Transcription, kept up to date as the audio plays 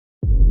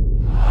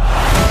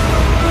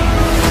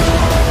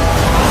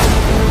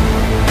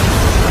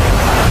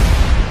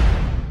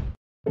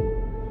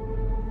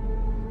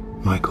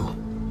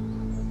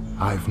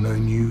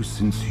you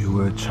since you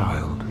were a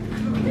child.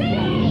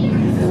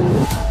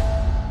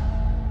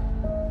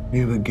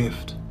 You have a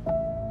gift.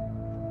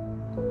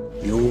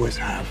 You always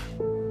have.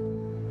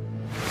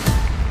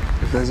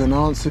 If there's an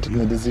answer to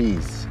your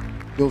disease,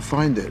 you'll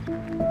find it.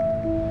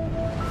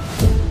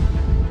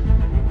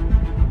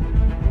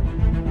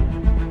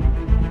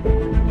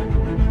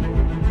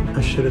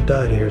 I should have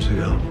died years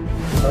ago.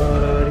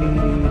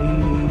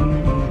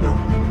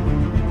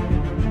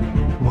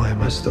 Why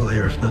am I still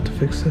here if not to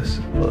fix this?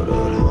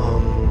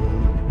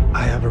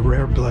 I have a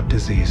rare blood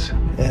disease,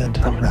 and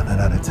I'm running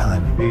out of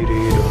time.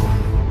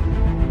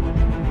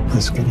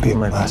 This could be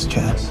my last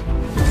chance.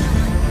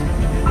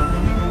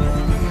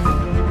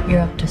 You're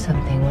up to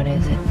something. What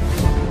is it?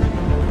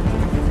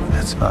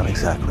 It's not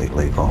exactly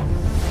legal.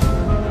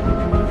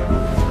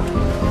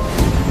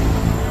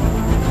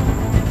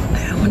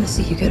 I don't want to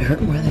see you get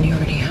hurt more than you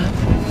already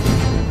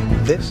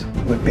have. This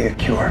would be a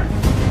cure.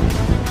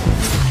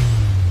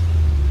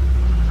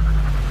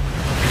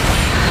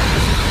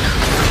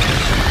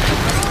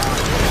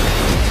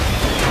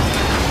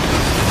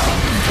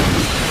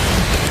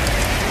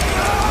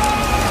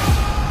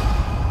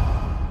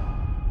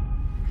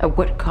 At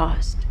what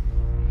cost?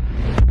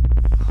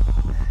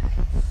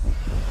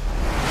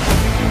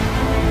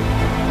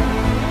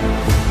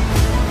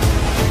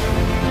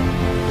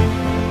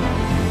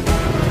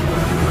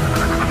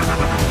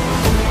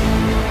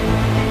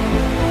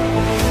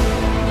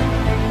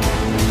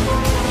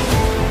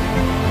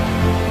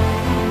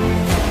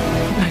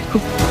 Michael,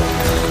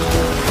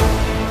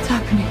 what's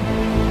happening?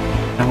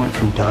 I went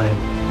from dying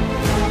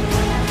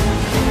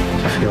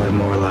to feeling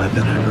more alive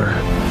than ever.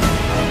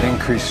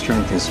 Increased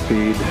strength and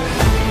speed.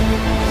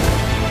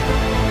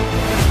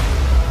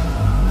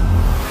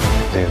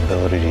 The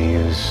ability to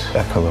use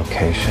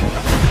echolocation.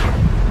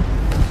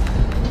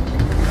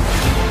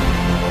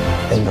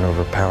 And an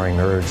overpowering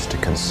urge to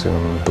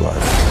consume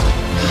blood.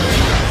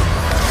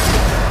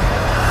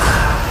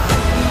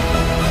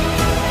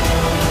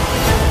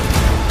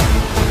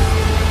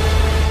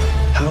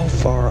 How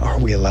far are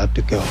we allowed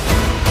to go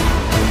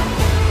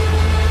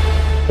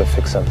to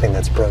fix something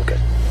that's broken?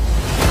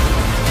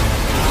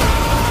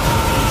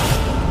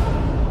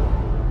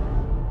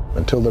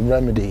 Until the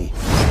remedy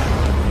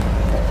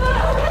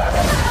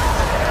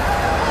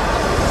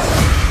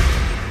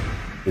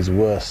is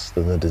worse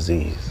than the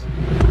disease.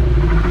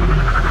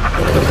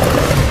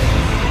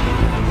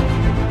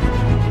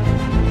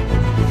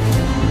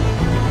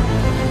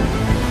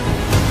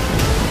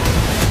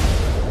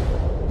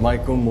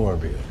 Michael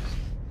Morbius.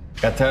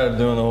 Got tired of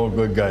doing the whole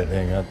good guy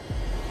thing, huh?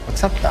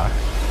 What's up, Doc?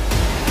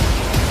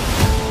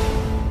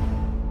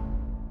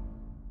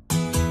 Do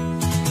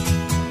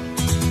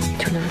you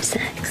want to have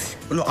sex?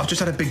 Look, I've just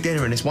had a big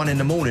dinner and it's 1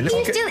 a.m. Do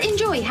you still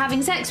enjoy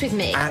having sex with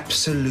me?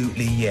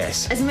 Absolutely,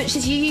 yes. As much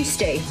as you used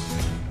to?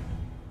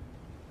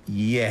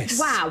 Yes.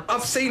 Wow.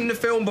 I've seen the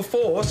film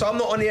before, so I'm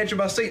not on the edge of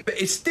my seat, but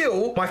it's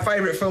still my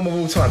favourite film of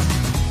all time.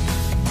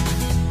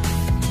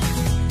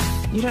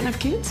 You don't have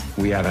kids?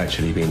 We have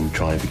actually been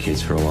trying for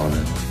kids for a while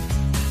now.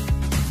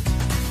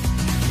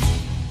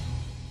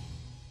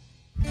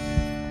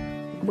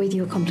 With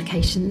your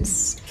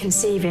complications,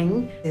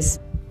 conceiving is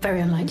very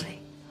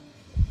unlikely.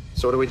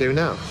 So what do we do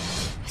now?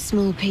 A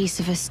small piece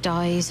of us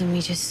dies and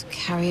we just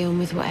carry on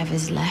with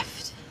whatever's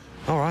left.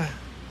 All right.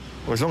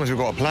 Well, as long as we've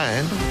got a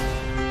plan.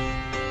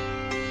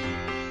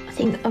 I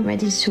think I'm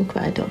ready to talk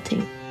about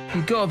adopting.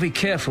 You've got to be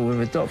careful with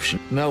adoption.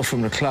 Mel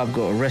from the club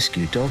got a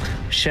rescue dog.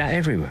 Shat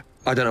everywhere.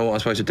 I don't know what I'm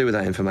supposed to do with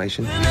that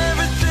information.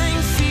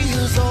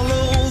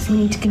 We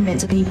need to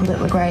convince the people that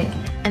we're great.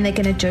 And they're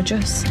going to judge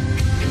us.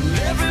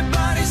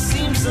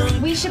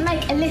 We should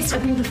make a list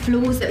of all the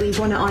flaws that we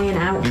want to iron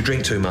out. You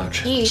drink too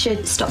much. You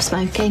should stop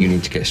smoking. You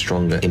need to get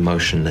stronger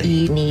emotionally.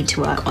 You need to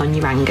work on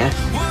your anger.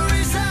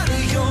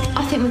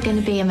 I think we're going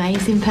to be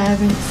amazing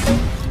parents.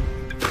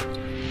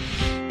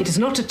 It is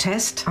not a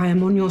test. I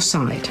am on your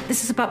side.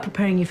 This is about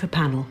preparing you for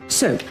panel.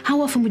 So, how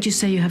often would you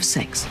say you have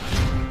sex?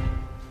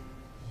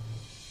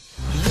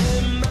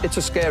 It's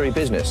a scary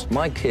business.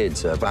 My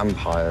kids are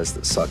vampires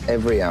that suck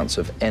every ounce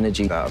of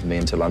energy out of me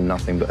until I'm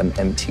nothing but an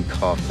empty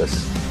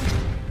carcass.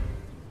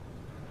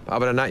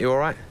 Other than that, you all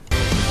right?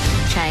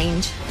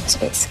 Change. It's a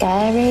bit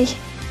scary.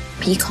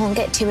 But you can't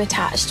get too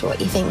attached to what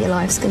you think your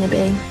life's going to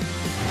be.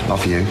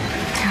 Love you.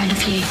 I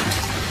love you.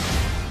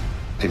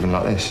 Even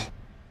like this.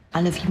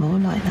 I love you more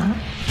like that.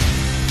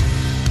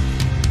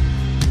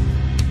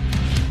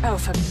 Oh,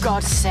 for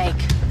God's sake.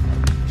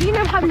 Do you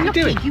know how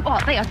lucky you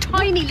are? They are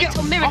tiny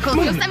little miracles.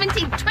 Your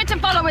 17 Twitter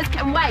followers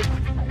can wait.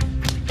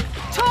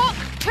 Talk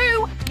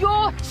to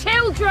your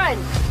children.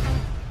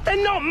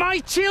 They're not my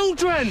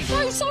children!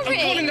 I'm sorry.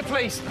 I'm calling the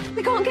police.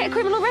 We can't get a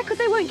criminal record.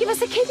 They won't give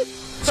us a kid.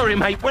 Sorry,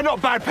 mate. We're not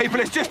bad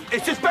people. It's just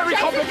very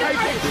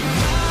complicated.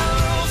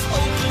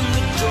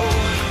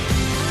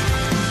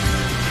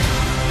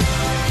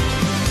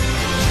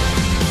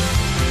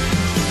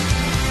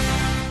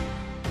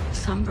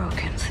 Some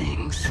broken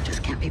things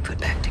just can't be put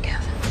back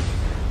together.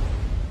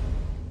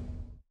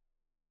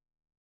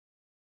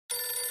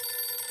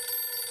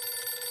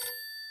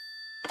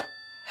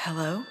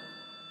 Hello?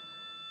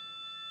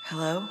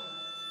 Hello?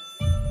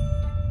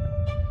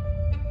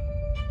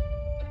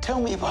 Tell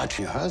me about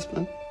your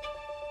husband.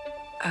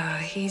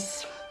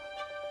 He's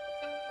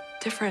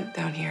different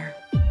down here.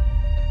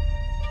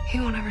 He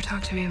won't ever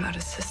talk to me about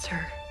his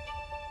sister.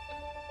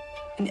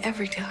 And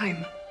every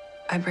time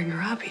I bring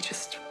her up, he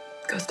just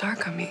goes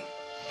dark on me.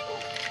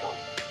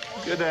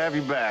 Good to have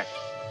you back.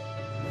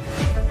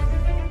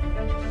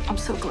 I'm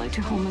so glad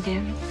you're home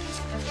again.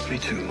 Me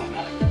too,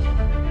 Mama.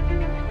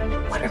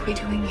 What are we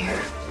doing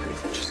here?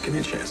 Just give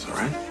me a chance, all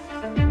right?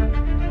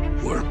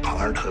 We're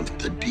part of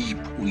the deep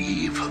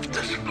weave of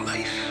this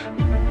place.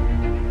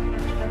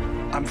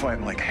 I'm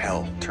fighting like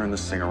hell. Turn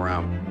this thing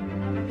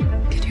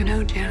around. Did you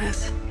know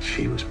Janice?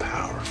 She was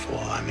powerful.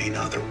 I mean,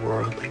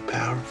 otherworldly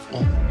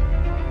powerful.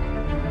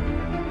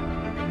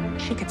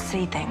 She could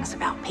see things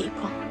about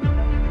people,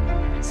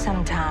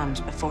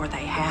 sometimes before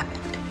they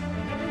happened.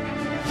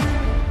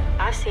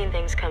 I've seen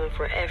things coming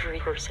for every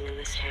person in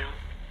this town.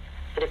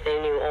 But if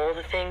they knew all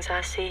the things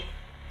I see,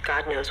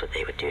 God knows what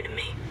they would do to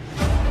me.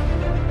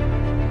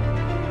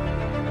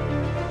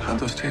 How'd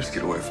those tapes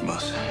get away from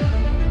us?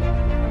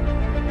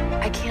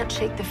 I can't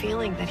shake the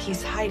feeling that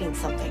he's hiding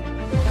something.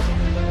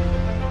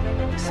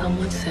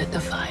 Someone set the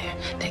fire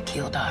that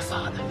killed our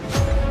father.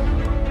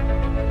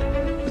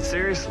 But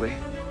seriously,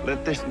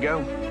 let this go.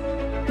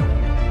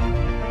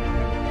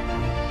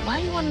 Why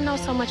do you want to know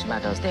so much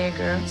about those dead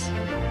girls?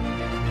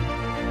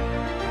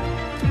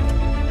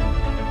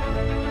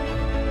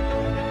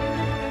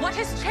 What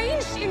has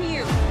changed in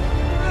you?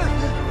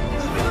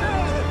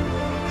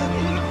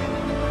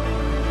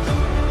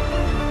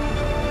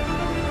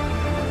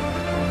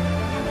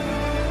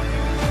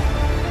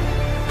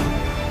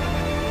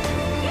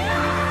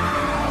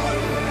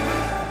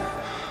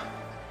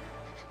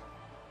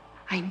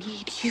 I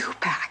need you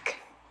back.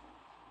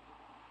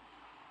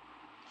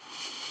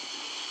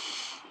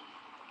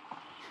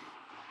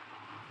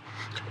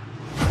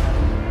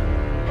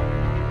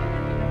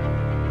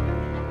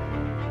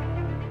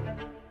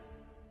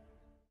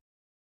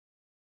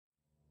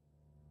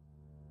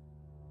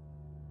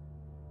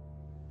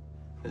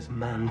 There's a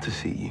man to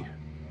see you.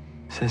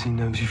 Says he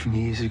knows you from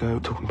years ago,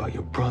 talking about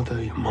your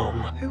brother, your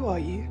mom. Who are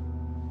you?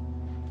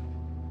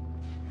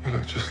 You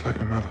look just like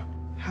your mother.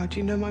 How do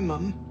you know my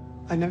mum?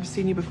 I've never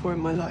seen you before in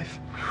my life.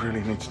 We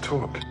really need to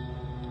talk.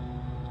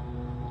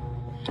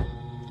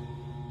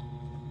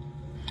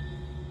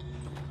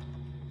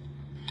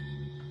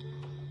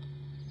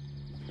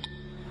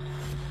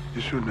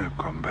 You shouldn't have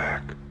come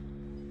back.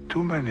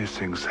 Too many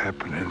things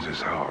happened in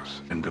this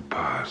house in the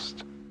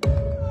past.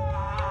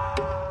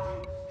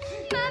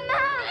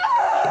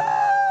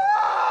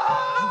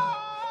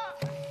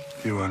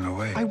 You run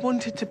away. I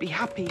wanted to be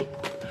happy.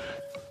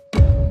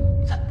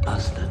 That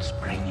bastard's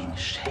bringing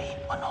shame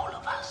on all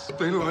of us.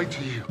 They lied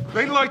to you.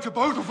 They lied to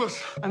both of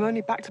us. I'm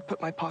only back to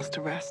put my past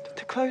to rest,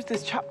 to close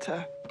this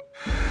chapter.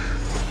 You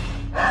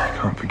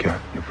can't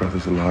forget, your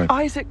brother's alive.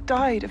 Isaac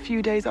died a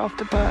few days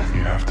after birth.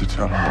 You have to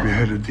tell him we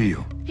had a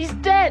deal. He's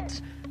dead.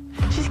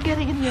 She's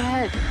getting in your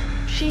head.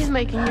 She's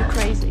making you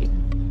crazy.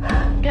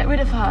 Get rid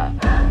of her.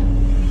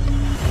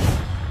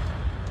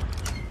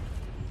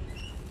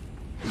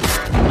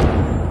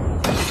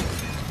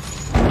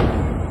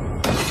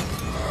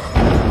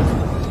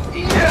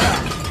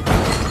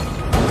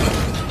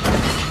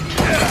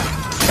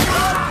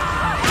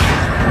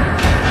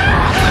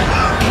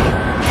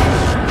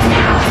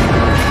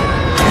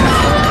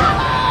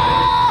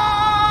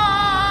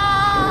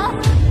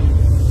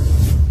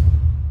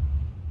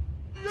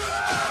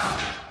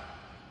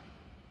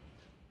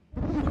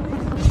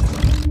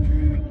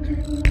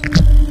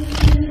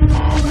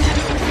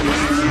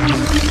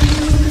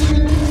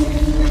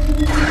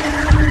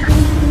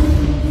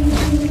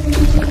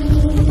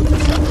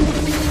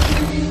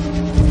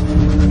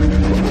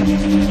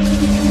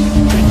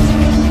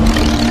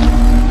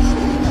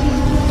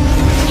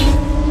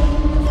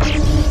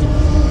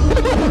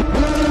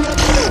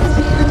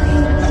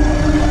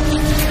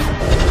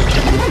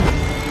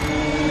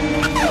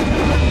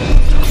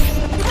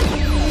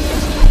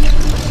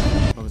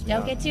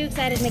 Don't get too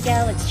excited,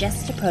 Miguel. It's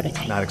just a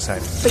prototype. Not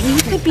excited. But you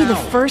could be the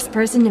first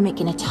person to make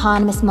an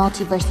autonomous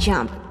multiverse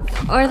jump.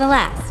 Or the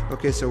last.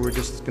 Okay, so we're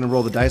just gonna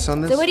roll the dice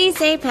on this? So what do you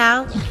say,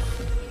 pal?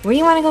 Where do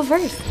you want to go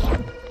first?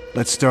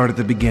 Let's start at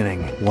the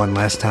beginning, one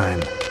last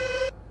time.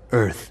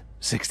 Earth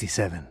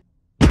 67.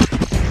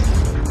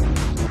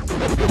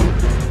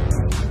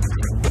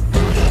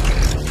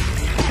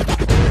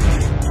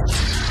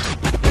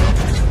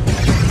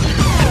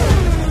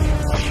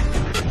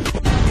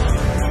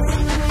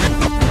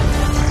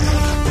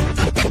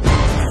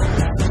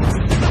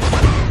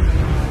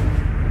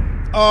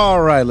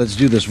 All right, let's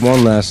do this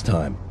one last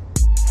time.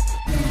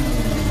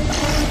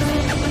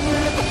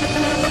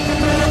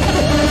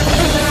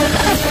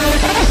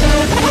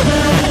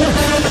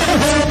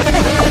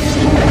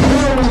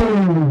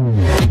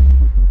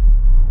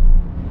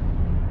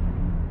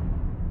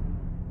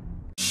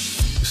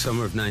 The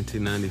summer of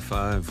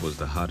 1995 was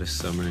the hottest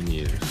summer in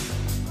years.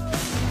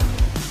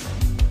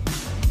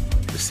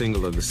 The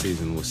single of the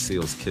season was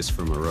Seal's Kiss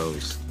from a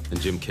Rose, and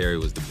Jim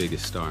Carrey was the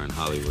biggest star in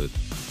Hollywood.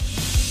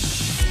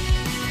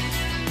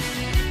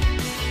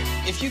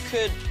 If you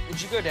could,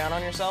 would you go down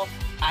on yourself?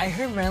 I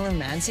heard Marilyn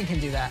Manson can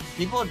do that.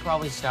 People would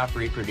probably stop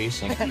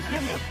reproducing.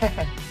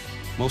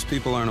 Most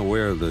people aren't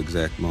aware of the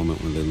exact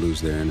moment when they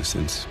lose their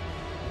innocence.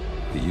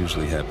 It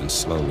usually happens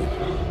slowly.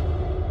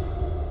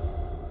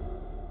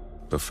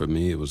 But for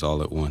me, it was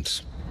all at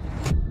once.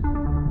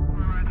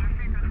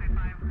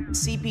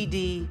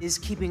 CPD is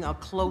keeping a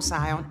close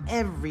eye on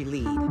every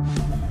lead.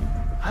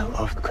 I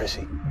love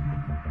Chrissy.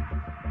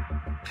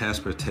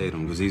 Casper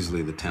Tatum was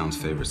easily the town's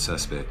favorite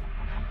suspect.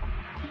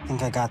 I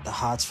think I got the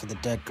hots for the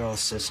dead girl's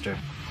sister.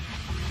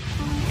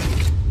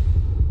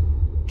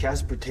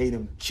 Casper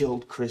Tatum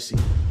killed Chrissy.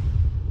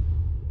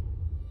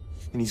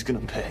 And he's gonna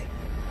pay.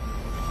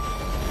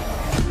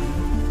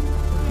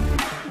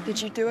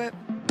 Did you do it?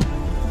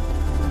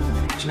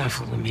 You're not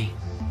fooling me.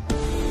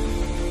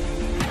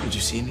 Did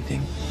you see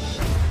anything?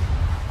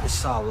 I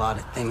saw a lot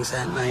of things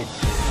that night.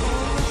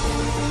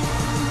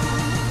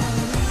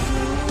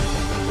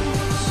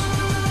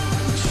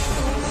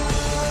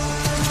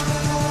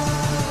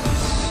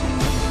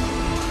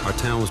 Our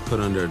town was put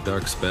under a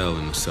dark spell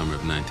in the summer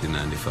of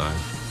 1995.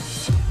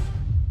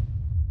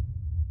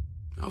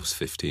 I was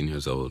 15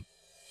 years old.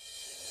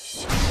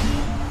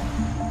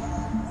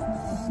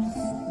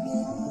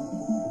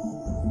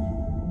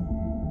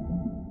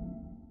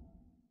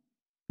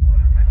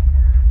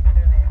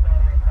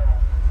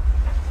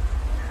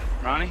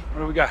 Ronnie, what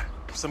do we got?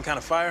 Some kind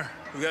of fire?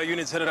 We got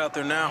units headed out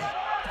there now. I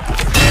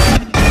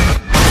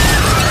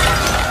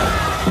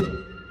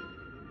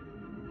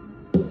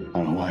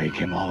don't know why he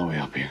came all the way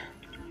up here.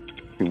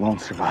 He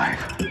won't survive.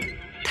 There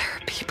are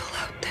people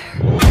out there.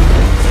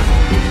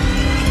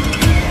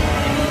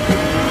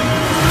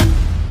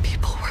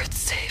 People worth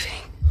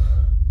saving.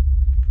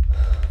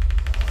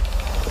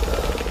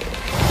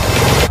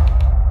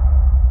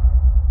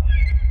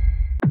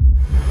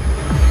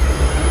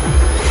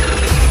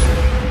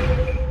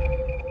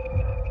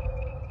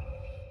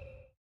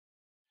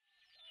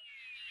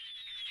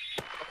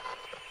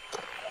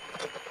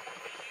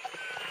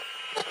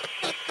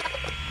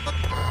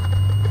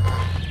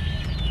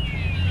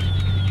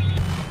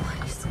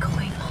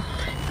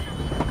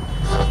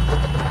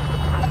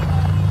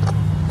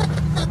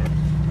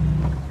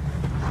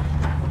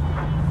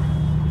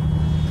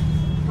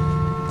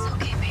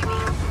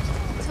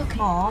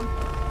 Mom.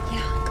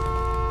 Yeah.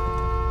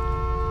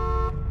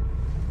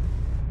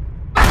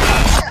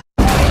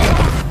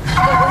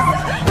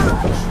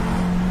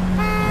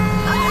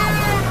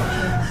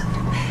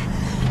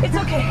 It's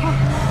okay.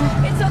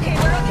 It's okay.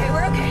 We're okay.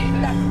 We're okay.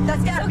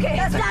 That's Dad. Okay.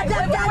 That's Dad.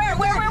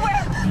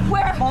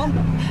 Where? Mom.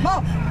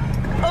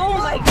 Oh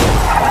my God.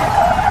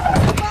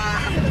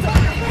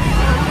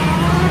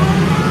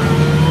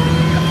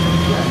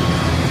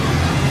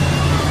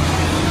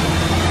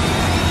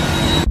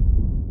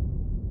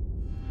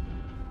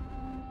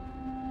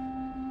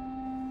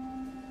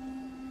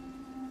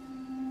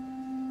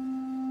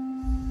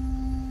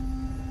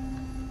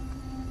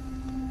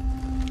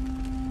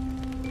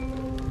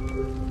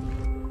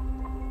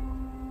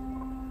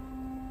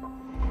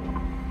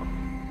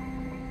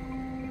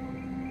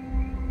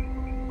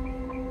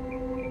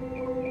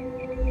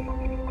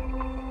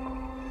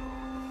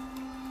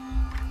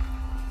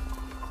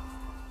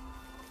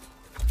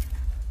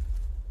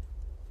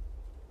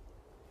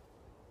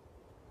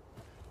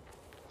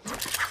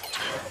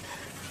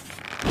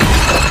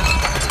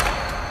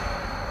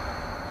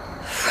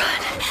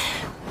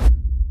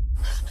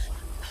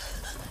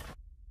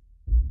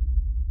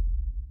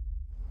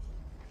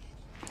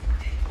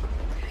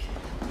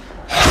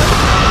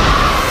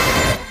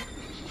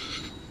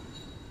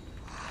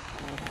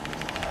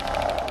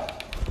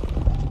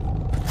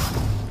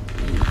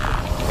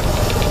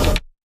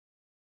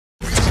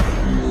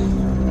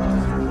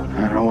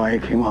 He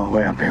came all the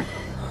way up here.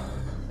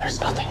 There's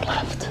nothing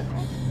left.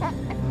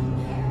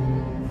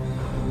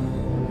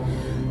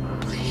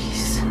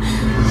 Please.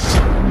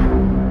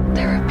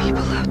 There are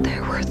people out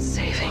there worth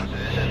saving.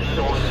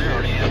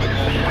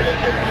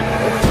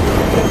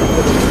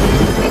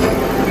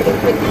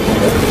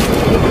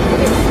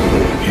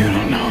 You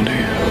don't know, do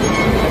you?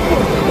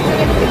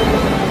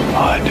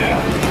 I do.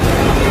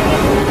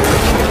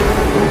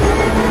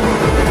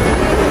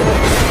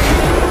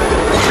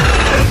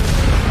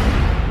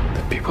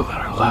 People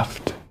that are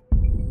left,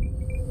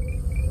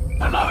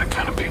 they're not the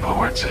kind of people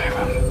worth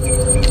saving.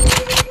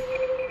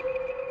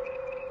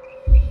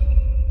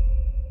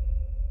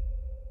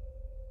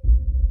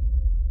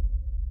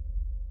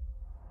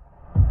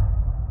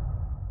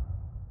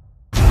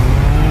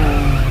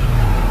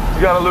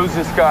 You gotta lose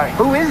this guy.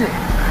 Who is it?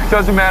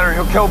 Doesn't matter,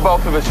 he'll kill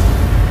both of us.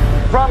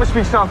 Promise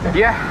me something.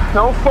 Yeah.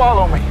 Don't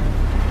follow me.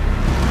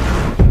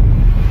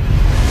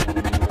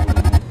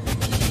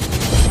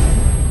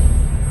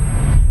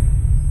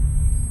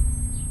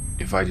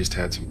 If I just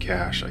had some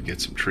cash, I'd get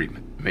some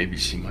treatment. Maybe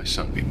see my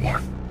son be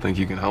born. Think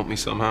you can help me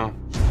somehow?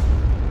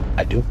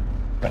 I do,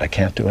 but I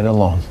can't do it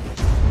alone.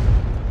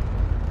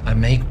 I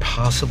make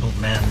possible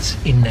man's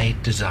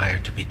innate desire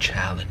to be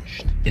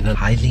challenged in a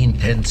highly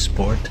intense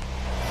sport,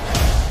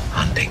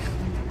 hunting.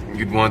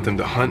 You'd want them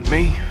to hunt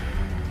me?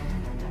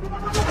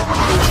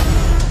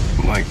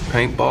 Like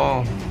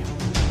paintball?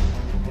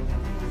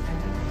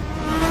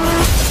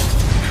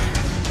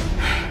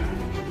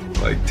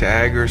 Like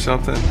tag or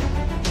something?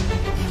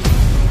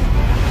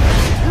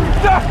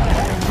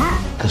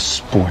 The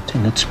sport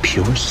in its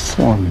purest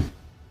form.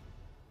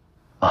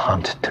 A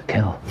hunt to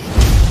kill.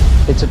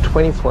 It's a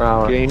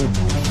 24-hour game.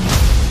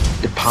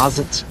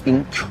 Deposits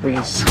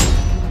increase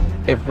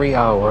every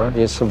hour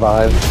you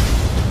survive,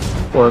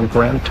 for a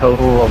grand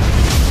total of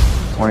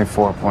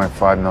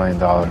 $24.5 million.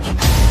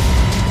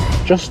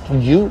 just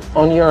you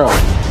on your own.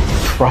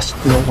 Trust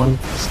no one,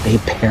 stay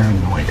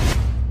paranoid.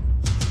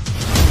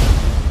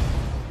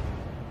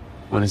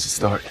 When does it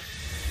start?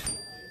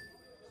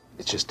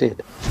 It just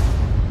did.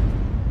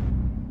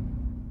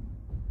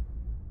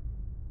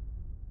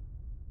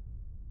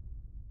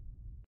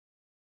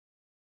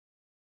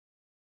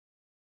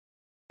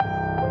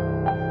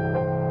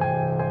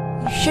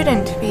 You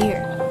shouldn't be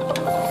here.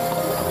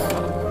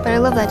 But I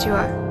love that you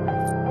are.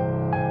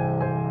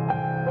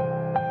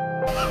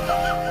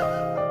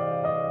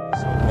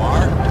 So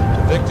far,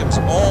 the victims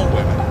all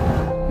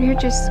women. We're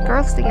just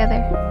girls together.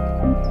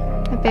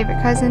 My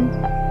favorite cousin.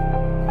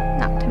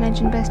 Not to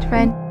mention best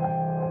friend.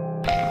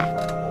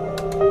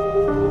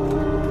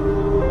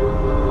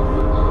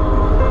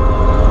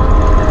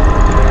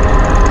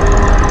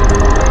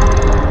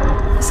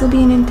 This will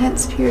be an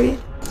intense period.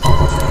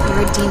 There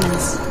are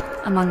demons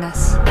among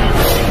us.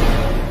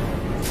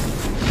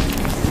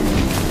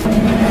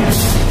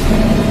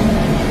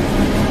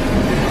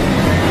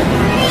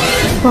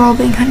 We're all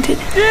being hunted.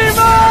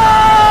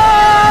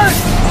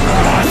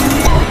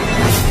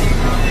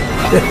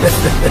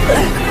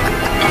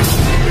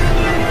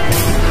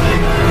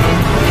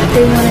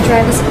 They want to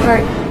drive us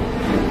apart.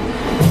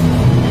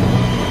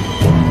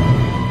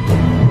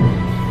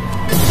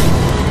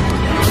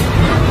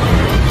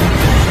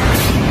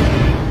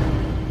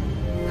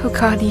 Oh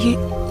God,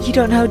 you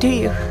don't know, do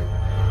you?